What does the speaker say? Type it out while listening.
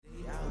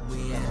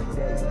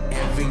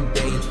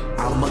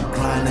I'ma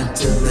grind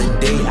until the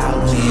day I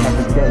win.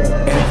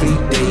 Every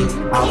day,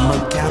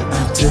 I'ma count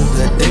until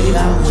the day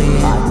I win.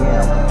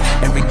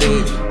 Every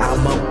day,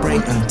 I'ma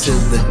break until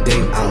the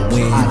day I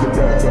win.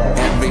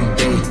 Every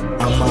day,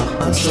 I'ma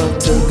hustle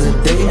till the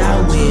day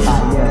I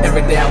win.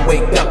 Every day I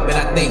wake up and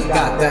I thank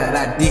God that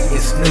I didn't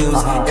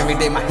snooze. Every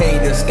day my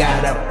haters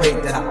gotta pray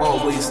that I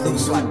always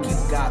lose. So I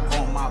keep God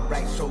on my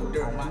right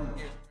shoulder.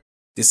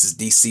 This is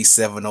DC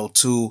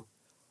 702,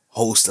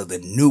 host of the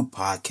new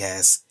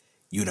podcast,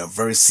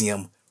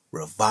 Universium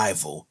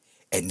Revival.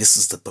 And this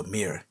is the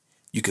premiere.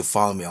 You can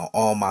follow me on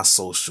all my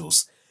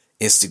socials,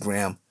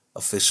 Instagram,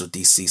 official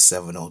DC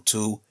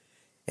 702,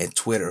 and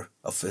Twitter,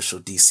 official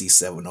DC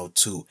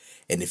 702.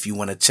 And if you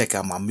want to check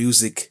out my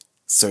music,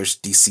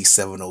 search DC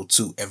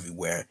 702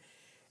 everywhere.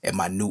 And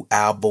my new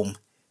album,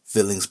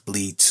 Feelings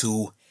Bleed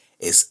 2,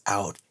 is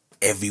out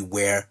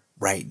everywhere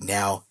right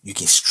now. You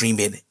can stream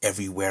it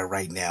everywhere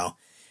right now.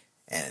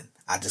 And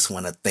I just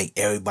want to thank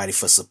everybody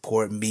for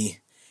supporting me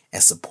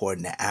and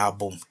supporting the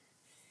album.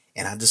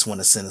 And I just want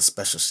to send a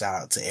special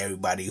shout out to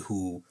everybody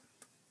who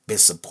been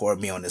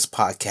supporting me on this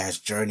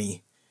podcast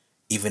journey.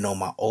 Even on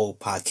my old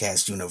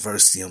podcast,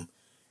 Universium,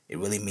 it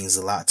really means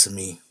a lot to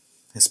me,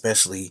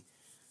 especially,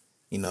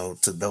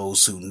 to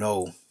those who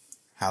know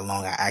how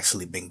long I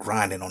actually been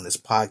grinding on this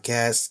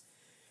podcast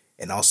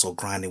and also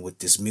grinding with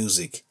this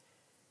music.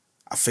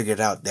 I figured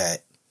out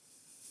that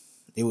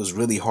it was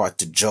really hard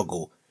to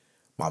juggle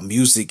my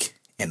music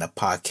and the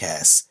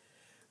podcast.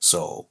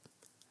 So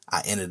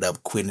I ended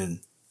up quitting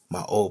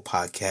my old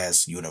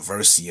podcast,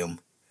 Universium,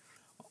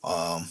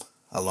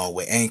 along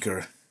with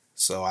Anchor.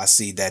 So I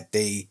see that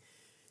they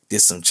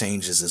did some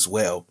changes as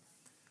well.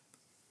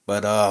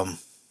 But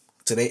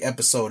today's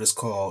episode is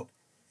called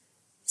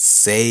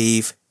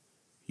Save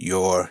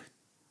Your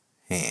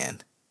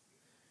Hand.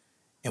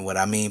 And what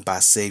I mean by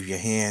save your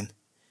hand,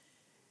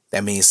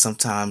 that means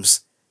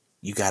sometimes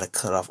you got to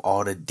cut off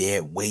all the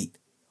dead weight,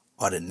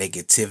 all the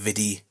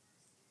negativity,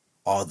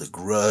 all the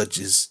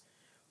grudges,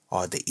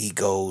 all the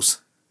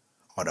egos,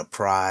 all the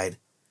pride,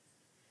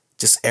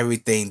 just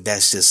everything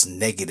that's just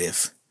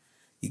negative.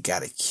 You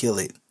got to kill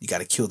it. You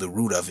got to kill the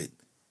root of it.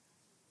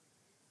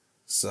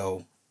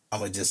 So I'm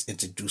going to just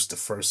introduce the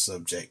first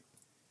subject.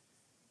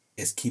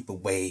 Is keep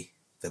away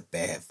the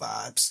bad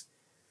vibes.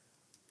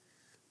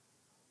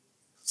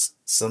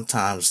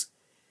 Sometimes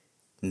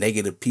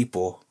negative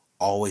people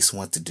always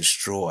want to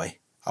destroy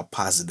a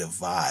positive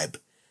vibe.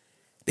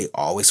 They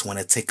always want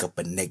to take up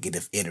a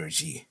negative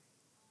energy.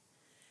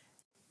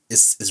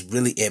 It's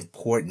really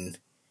important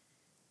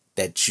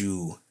that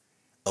you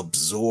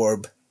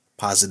absorb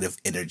positive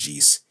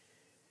energies.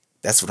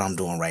 That's what I'm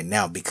doing right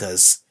now,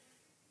 because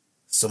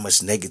so much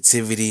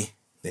negativity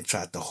that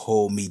tried to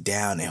hold me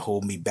down and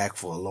hold me back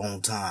for a long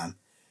time.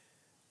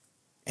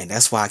 And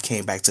that's why I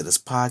came back to this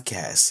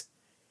podcast,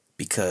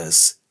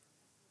 because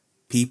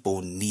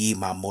people need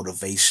my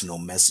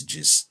motivational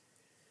messages.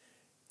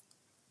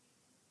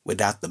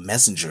 Without the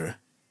messenger,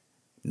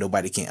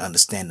 nobody can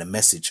understand the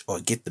message or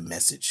get the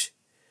message.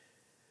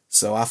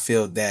 So I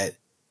feel that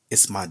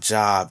it's my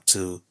job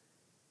to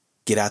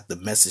get out the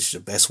message the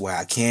best way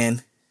I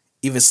can.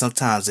 Even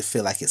sometimes it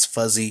feel like it's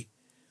fuzzy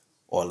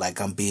or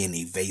like I'm being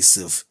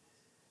evasive.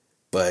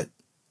 But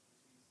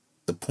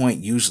the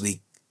point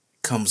usually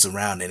comes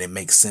around and it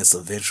makes sense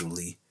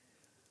eventually.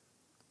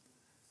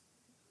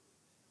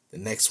 The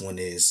next one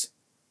is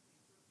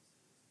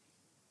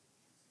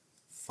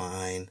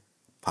find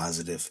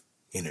positive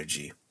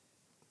energy.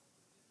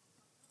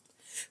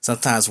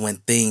 Sometimes when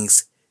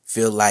things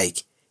feel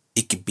like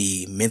it could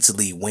be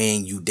mentally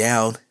weighing you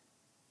down,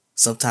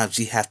 sometimes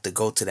you have to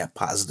go to that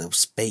positive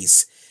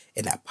space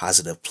and that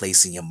positive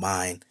place in your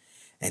mind,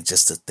 and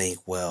just to think,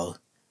 well,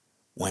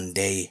 one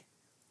day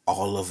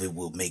all of it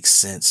will make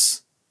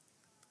sense.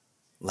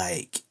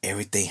 Like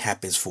everything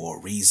happens for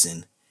a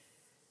reason.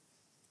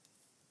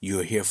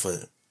 You're here for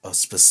a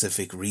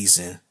specific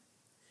reason.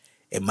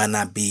 It might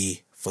not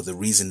be for the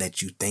reason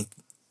that you think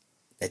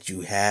that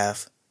you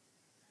have.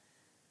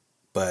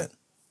 But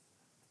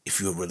if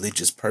you're a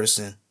religious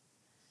person,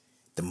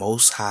 the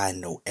Most High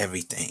know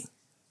everything.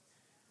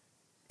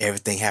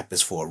 Everything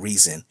happens for a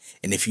reason.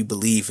 And if you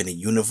believe in the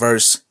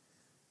universe,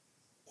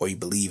 or you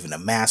believe in a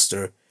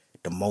master,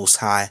 the Most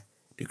High,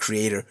 the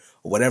Creator,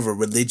 or whatever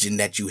religion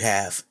that you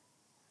have,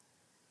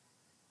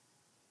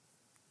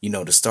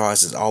 the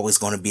stars is always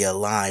going to be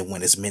aligned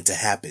when it's meant to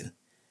happen.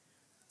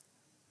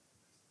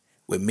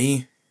 With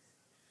me,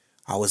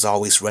 I was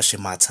always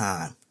rushing my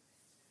time.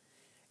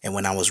 And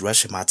when I was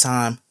rushing my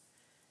time,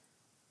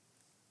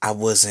 I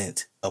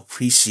wasn't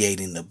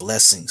appreciating the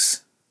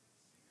blessings.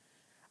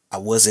 I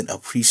wasn't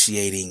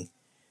appreciating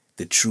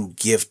the true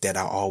gift that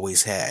I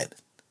always had.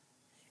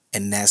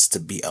 And that's to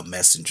be a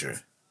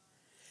messenger.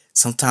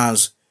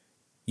 Sometimes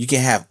you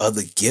can have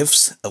other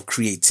gifts of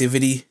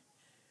creativity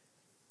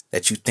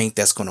that you think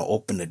that's going to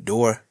open the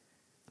door.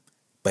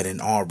 But in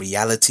all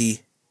reality,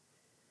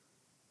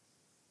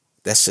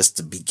 that's just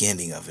the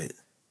beginning of it.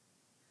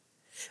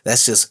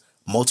 That's just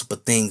multiple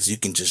things you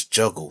can just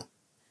juggle.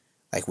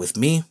 Like with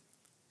me,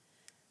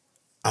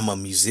 I'm a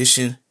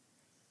musician,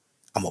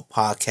 I'm a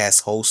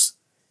podcast host,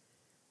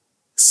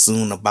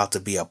 soon about to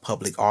be a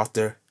public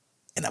author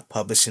and a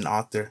publishing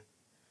author.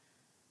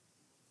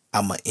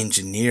 I'm an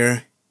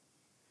engineer.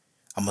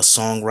 I'm a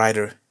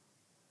songwriter.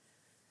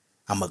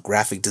 I'm a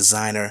graphic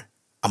designer.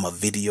 I'm a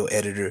video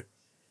editor.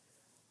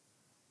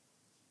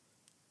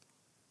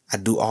 I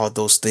do all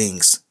those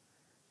things.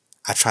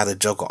 I try to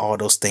juggle all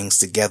those things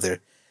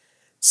together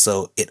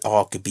so it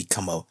all could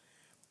become a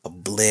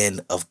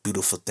blend of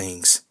beautiful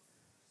things.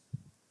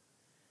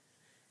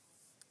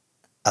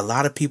 A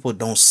lot of people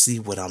don't see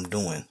what I'm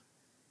doing.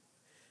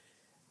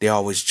 They're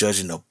always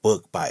judging a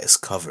book by its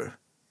cover.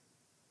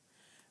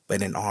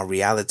 But in all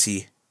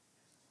reality,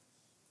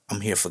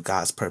 I'm here for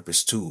God's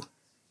purpose too.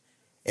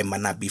 It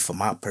might not be for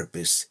my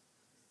purpose,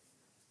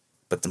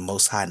 but the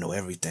Most High know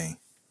everything.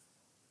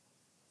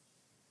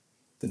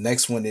 The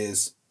next one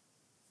is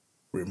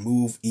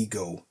remove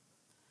ego.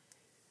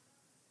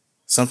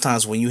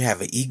 Sometimes when you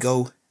have an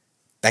ego,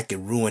 that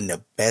can ruin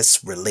the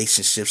best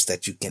relationships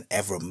that you can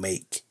ever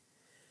make.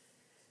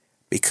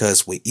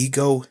 Because with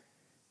ego,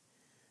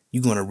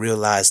 you're going to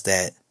realize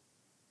that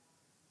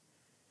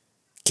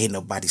can't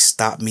nobody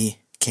stop me,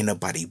 can't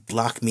nobody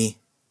block me.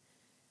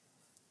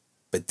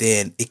 But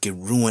then it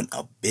can ruin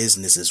a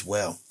business as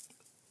well.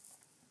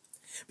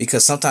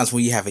 Because sometimes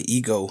when you have an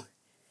ego,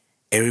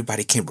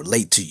 everybody can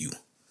relate to you.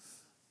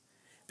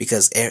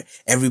 Because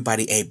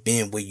everybody ain't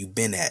been where you've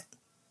been at.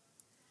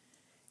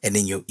 And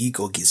then your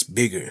ego gets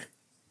bigger.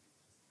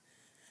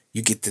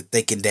 You get to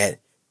thinking that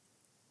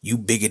you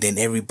bigger than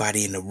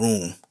everybody in the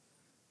room.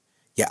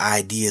 Your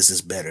ideas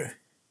is better.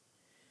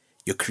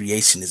 Your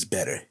creation is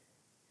better.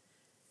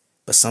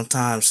 But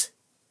sometimes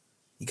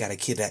you got to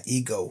kill that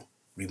ego,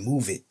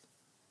 remove it.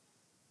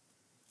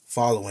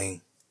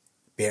 Following,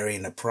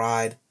 burying the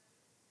pride,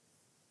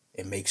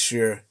 and make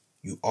sure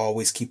you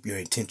always keep your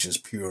intentions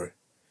pure.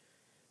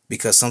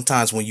 Because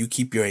sometimes when you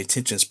keep your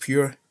intentions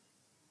pure,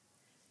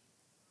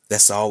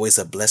 that's always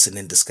a blessing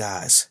in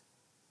disguise.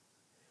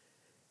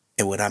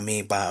 And what I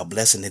mean by a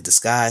blessing in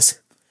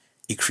disguise,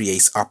 it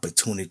creates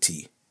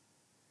opportunity.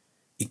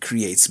 It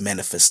creates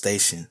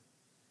manifestation.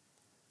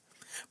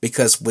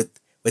 Because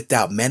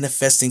without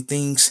manifesting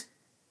things,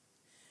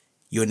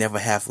 you'll never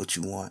have what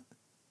you want.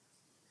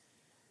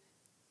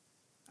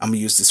 I'm going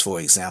to use this for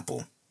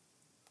example.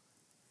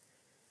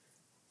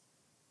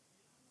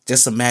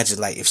 Just imagine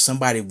like if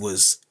somebody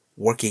was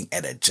working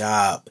at a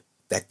job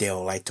that they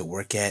don't like to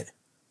work at.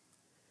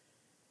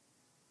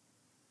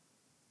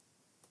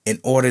 In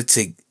order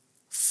to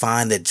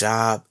find a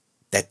job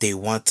that they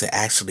want to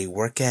actually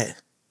work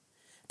at,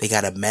 they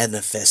got to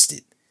manifest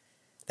it.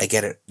 They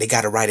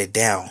got to write it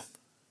down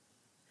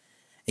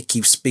and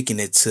keep speaking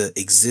it to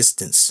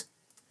existence.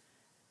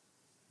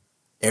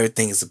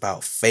 Everything is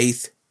about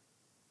faith,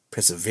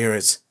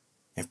 perseverance,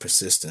 and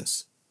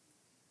persistence.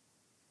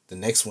 The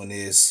next one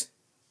is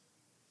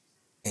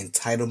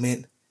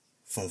entitlement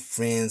from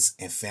friends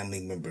and family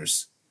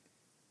members.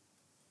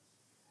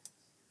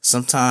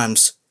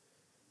 Sometimes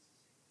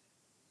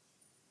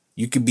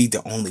you could be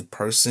the only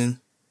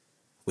person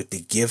with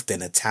the gift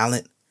and the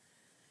talent,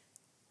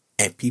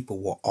 and people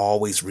will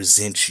always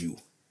resent you.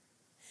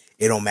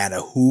 It don't matter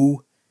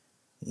who,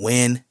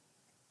 when,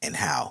 and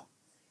how.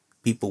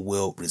 People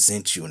will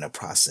resent you in the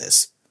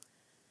process.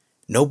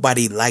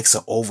 Nobody likes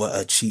an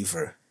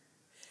overachiever.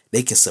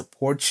 They can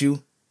support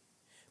you,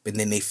 but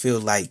then they feel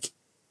like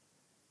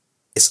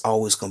it's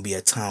always going to be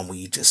a time when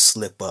you just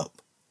slip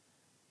up.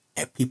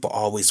 And people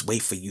always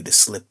wait for you to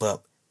slip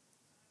up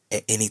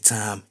at any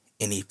time,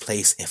 any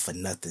place, and for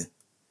nothing.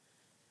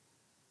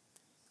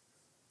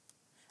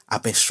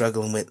 I've been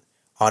struggling with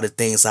all the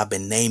things I've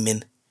been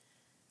naming,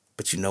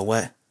 but you know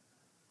what?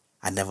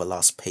 I never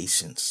lost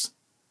patience.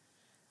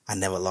 I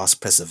never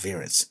lost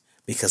perseverance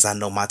because I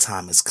know my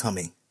time is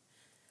coming.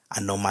 I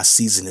know my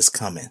season is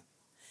coming.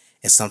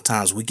 And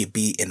sometimes we could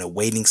be in a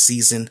waiting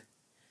season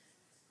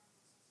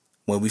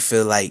when we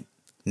feel like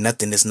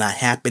nothing is not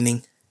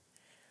happening,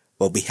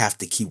 but we have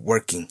to keep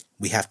working.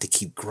 We have to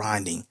keep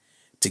grinding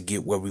to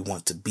get where we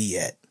want to be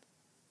at.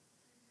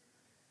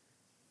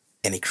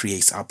 And it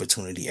creates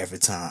opportunity every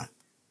time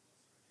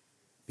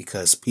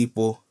because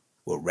people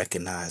will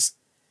recognize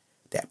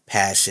that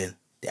passion,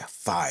 that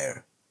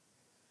fire.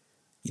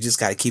 You just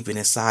got to keep it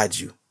inside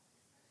you.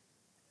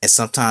 And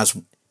sometimes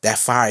that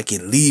fire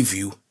can leave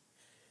you,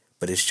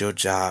 but it's your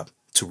job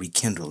to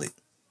rekindle it,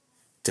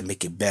 to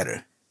make it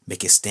better,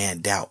 make it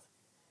stand out.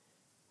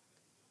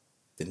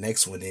 The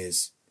next one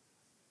is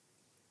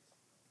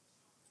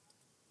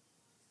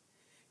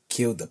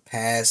kill the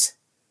past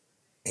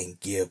and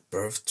give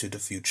birth to the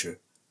future.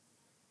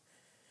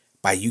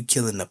 By you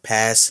killing the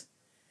past,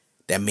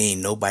 that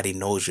means nobody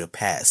knows your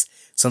past.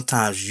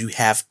 Sometimes you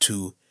have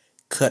to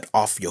cut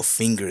off your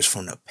fingers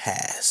from the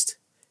past.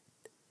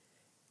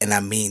 And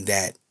I mean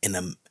that in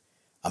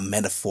a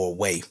metaphor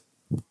way.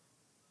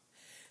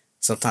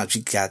 Sometimes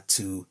you got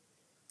to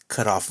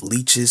cut off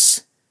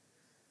leeches.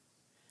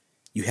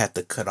 You have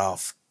to cut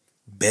off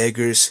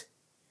beggars,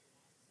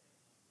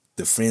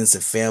 the friends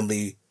and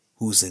family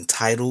who's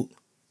entitled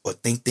or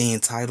think they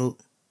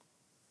entitled.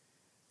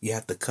 You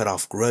have to cut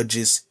off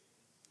grudges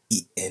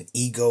and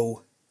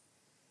ego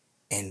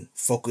and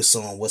focus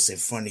on what's in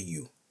front of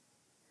you.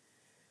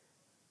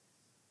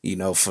 You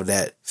know, for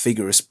that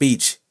figure of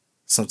speech,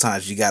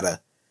 sometimes you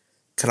gotta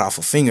cut off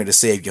a finger to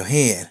save your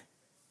hand.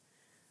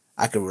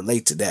 I can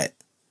relate to that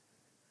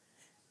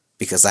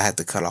because I had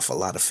to cut off a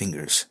lot of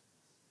fingers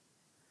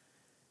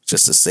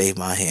just to save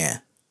my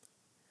hand.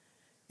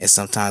 And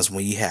sometimes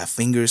when you have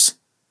fingers,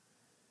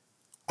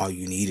 all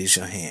you need is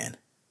your hand.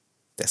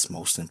 That's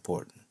most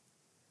important.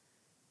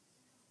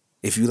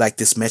 If you like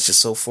this message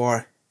so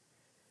far,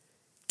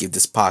 give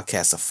this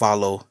podcast a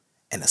follow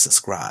and a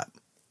subscribe.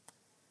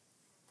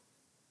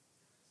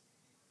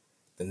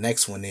 The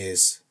next one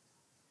is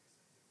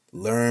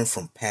learn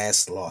from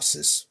past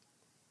losses.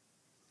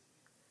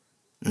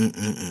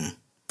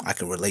 I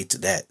can relate to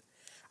that.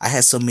 I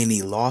had so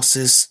many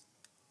losses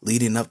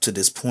leading up to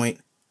this point,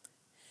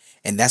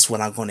 and that's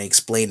what I'm going to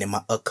explain in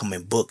my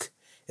upcoming book.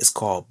 It's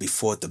called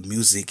Before the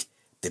Music,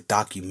 the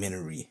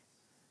documentary.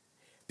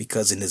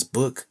 Because in this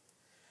book,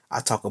 I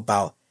talk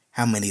about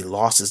how many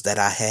losses that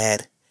I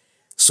had,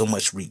 so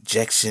much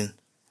rejection,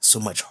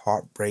 so much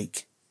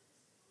heartbreak,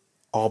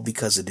 all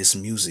because of this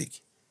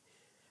music.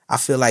 I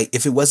feel like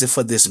if it wasn't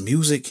for this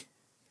music,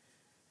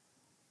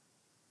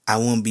 I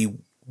wouldn't be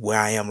where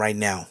I am right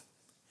now.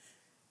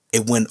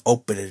 It wouldn't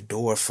open the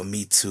door for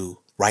me to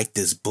write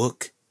this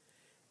book.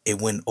 It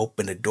wouldn't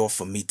open the door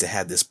for me to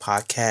have this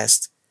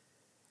podcast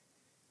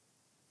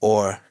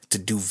or to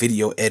do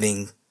video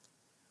editing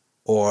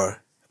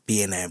or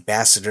be an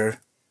ambassador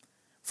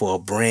for a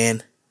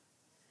brand.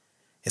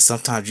 And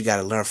sometimes you got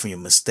to learn from your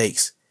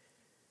mistakes.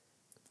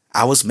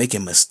 I was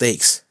making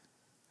mistakes,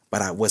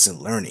 but I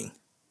wasn't learning.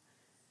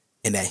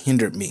 And that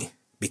hindered me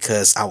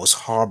because I was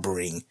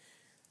harboring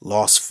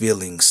lost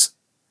feelings.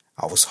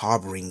 I was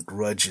harboring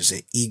grudges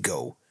and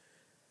ego.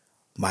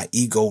 My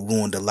ego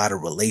ruined a lot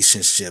of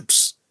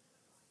relationships,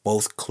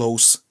 both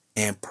close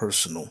and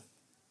personal.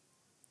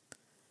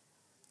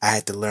 I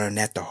had to learn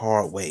that the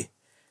hard way.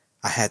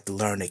 I had to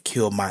learn to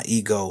kill my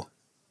ego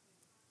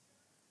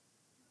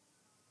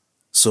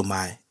so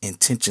my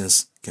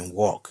intentions can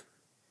walk.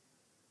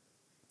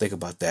 Think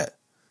about that.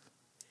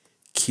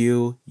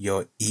 Kill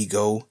your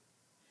ego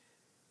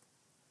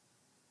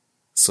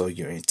so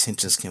your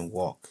intentions can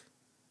walk.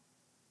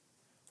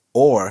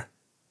 Or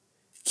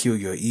kill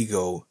your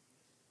ego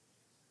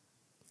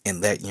and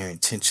let your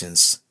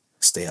intentions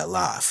stay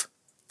alive.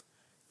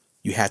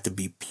 You have to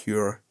be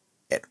pure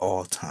at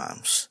all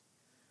times.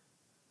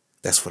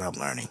 That's what I'm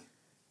learning.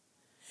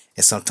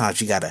 And sometimes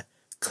you got to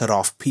cut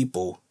off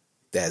people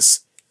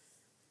that's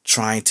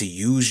trying to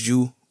use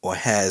you or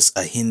has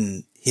a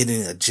hidden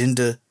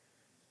agenda.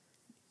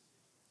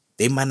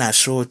 They might not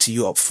show it to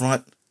you up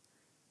front,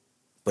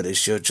 but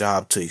it's your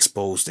job to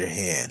expose their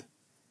hand.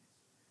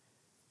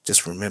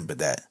 Just remember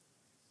that.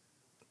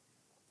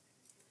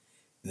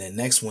 And the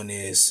next one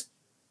is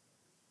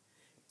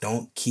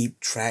don't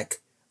keep track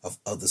of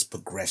others'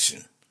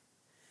 progression.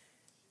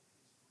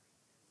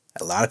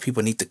 A lot of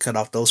people need to cut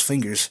off those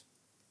fingers.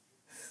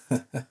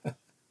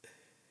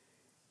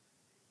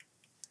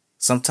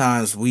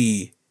 Sometimes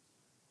we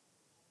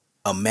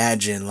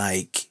imagine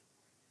like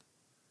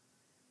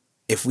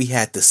if we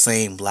had the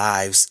same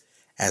lives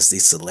as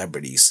these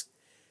celebrities.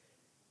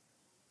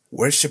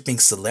 Worshipping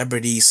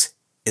celebrities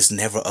is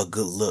never a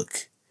good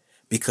look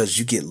because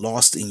you get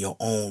lost in your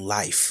own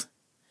life.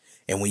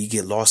 And when you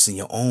get lost in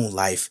your own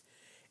life,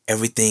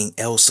 everything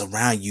else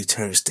around you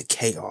turns to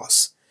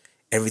chaos.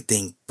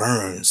 Everything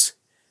burns.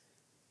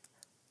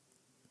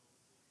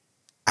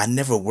 I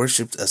never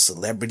worshipped a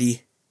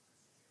celebrity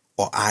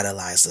or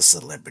idolized a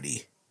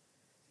celebrity.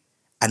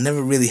 I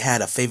never really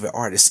had a favorite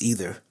artist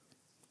either.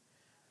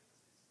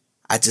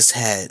 I just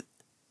had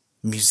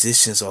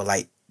musicians or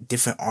like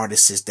different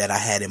artists that I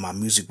had in my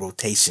music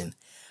rotation,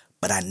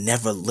 but I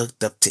never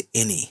looked up to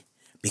any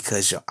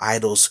because your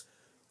idols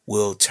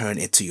will turn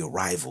into your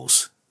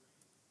rivals.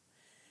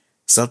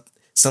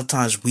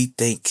 Sometimes we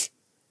think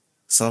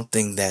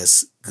something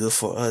that's good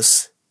for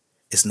us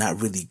is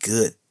not really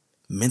good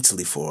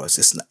mentally for us.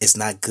 It's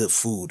not good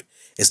food.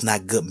 It's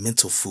not good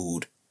mental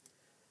food.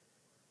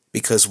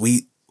 Because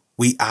we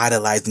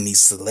idolizing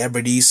these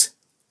celebrities.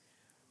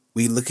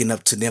 We looking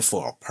up to them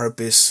for a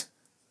purpose.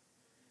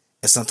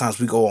 And sometimes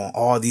we go on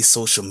all these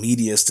social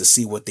medias to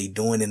see what they're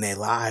doing in their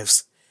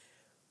lives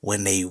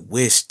when they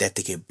wish that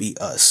they could be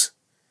us.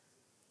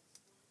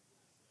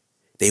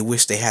 They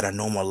wish they had a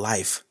normal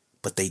life,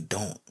 but they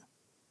don't.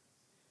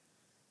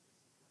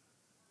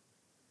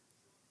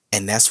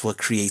 And that's what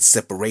creates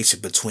separation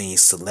between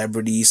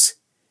celebrities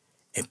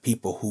and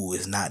people who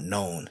is not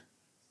known.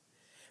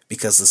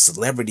 Because the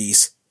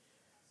celebrities,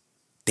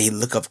 they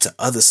look up to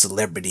other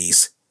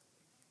celebrities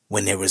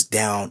when they was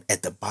down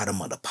at the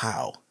bottom of the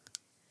pile.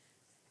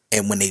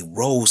 And when they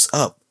rose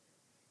up,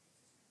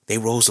 they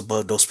rose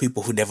above those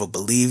people who never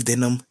believed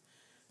in them.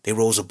 They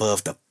rose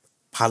above the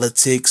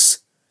politics.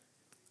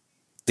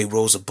 They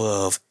rose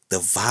above the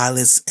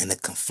violence and the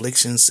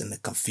conflictions and the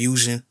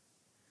confusion.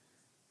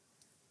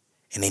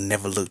 And they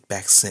never looked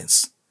back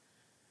since.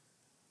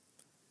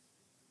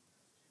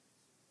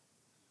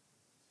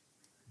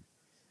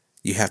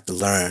 you have to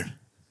learn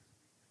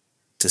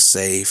to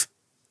save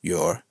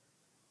your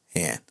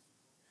hand.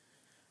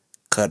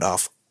 Cut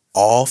off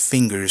all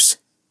fingers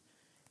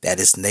that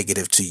is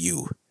negative to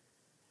you.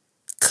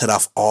 Cut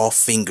off all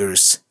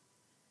fingers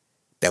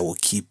that will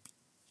keep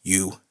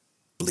you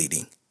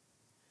bleeding.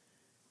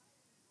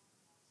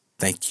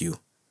 Thank you.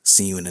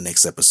 See you in the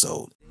next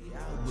episode.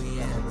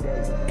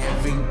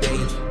 Every day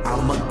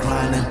I'ma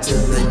grind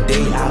until the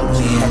day I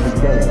win.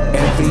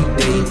 Every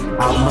day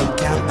I'ma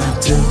count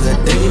until the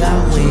day I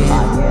win.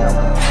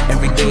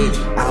 Every day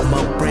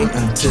I'ma pray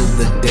until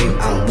the day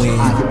I win.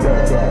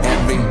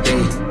 Every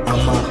day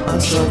I'ma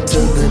hustle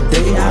till the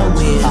day I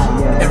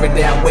win. Every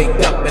day I wake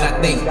up and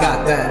I thank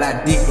God that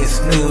I didn't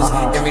snooze.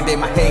 Every day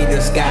my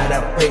haters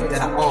gotta pray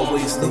that I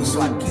always lose,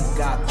 so I keep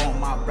God on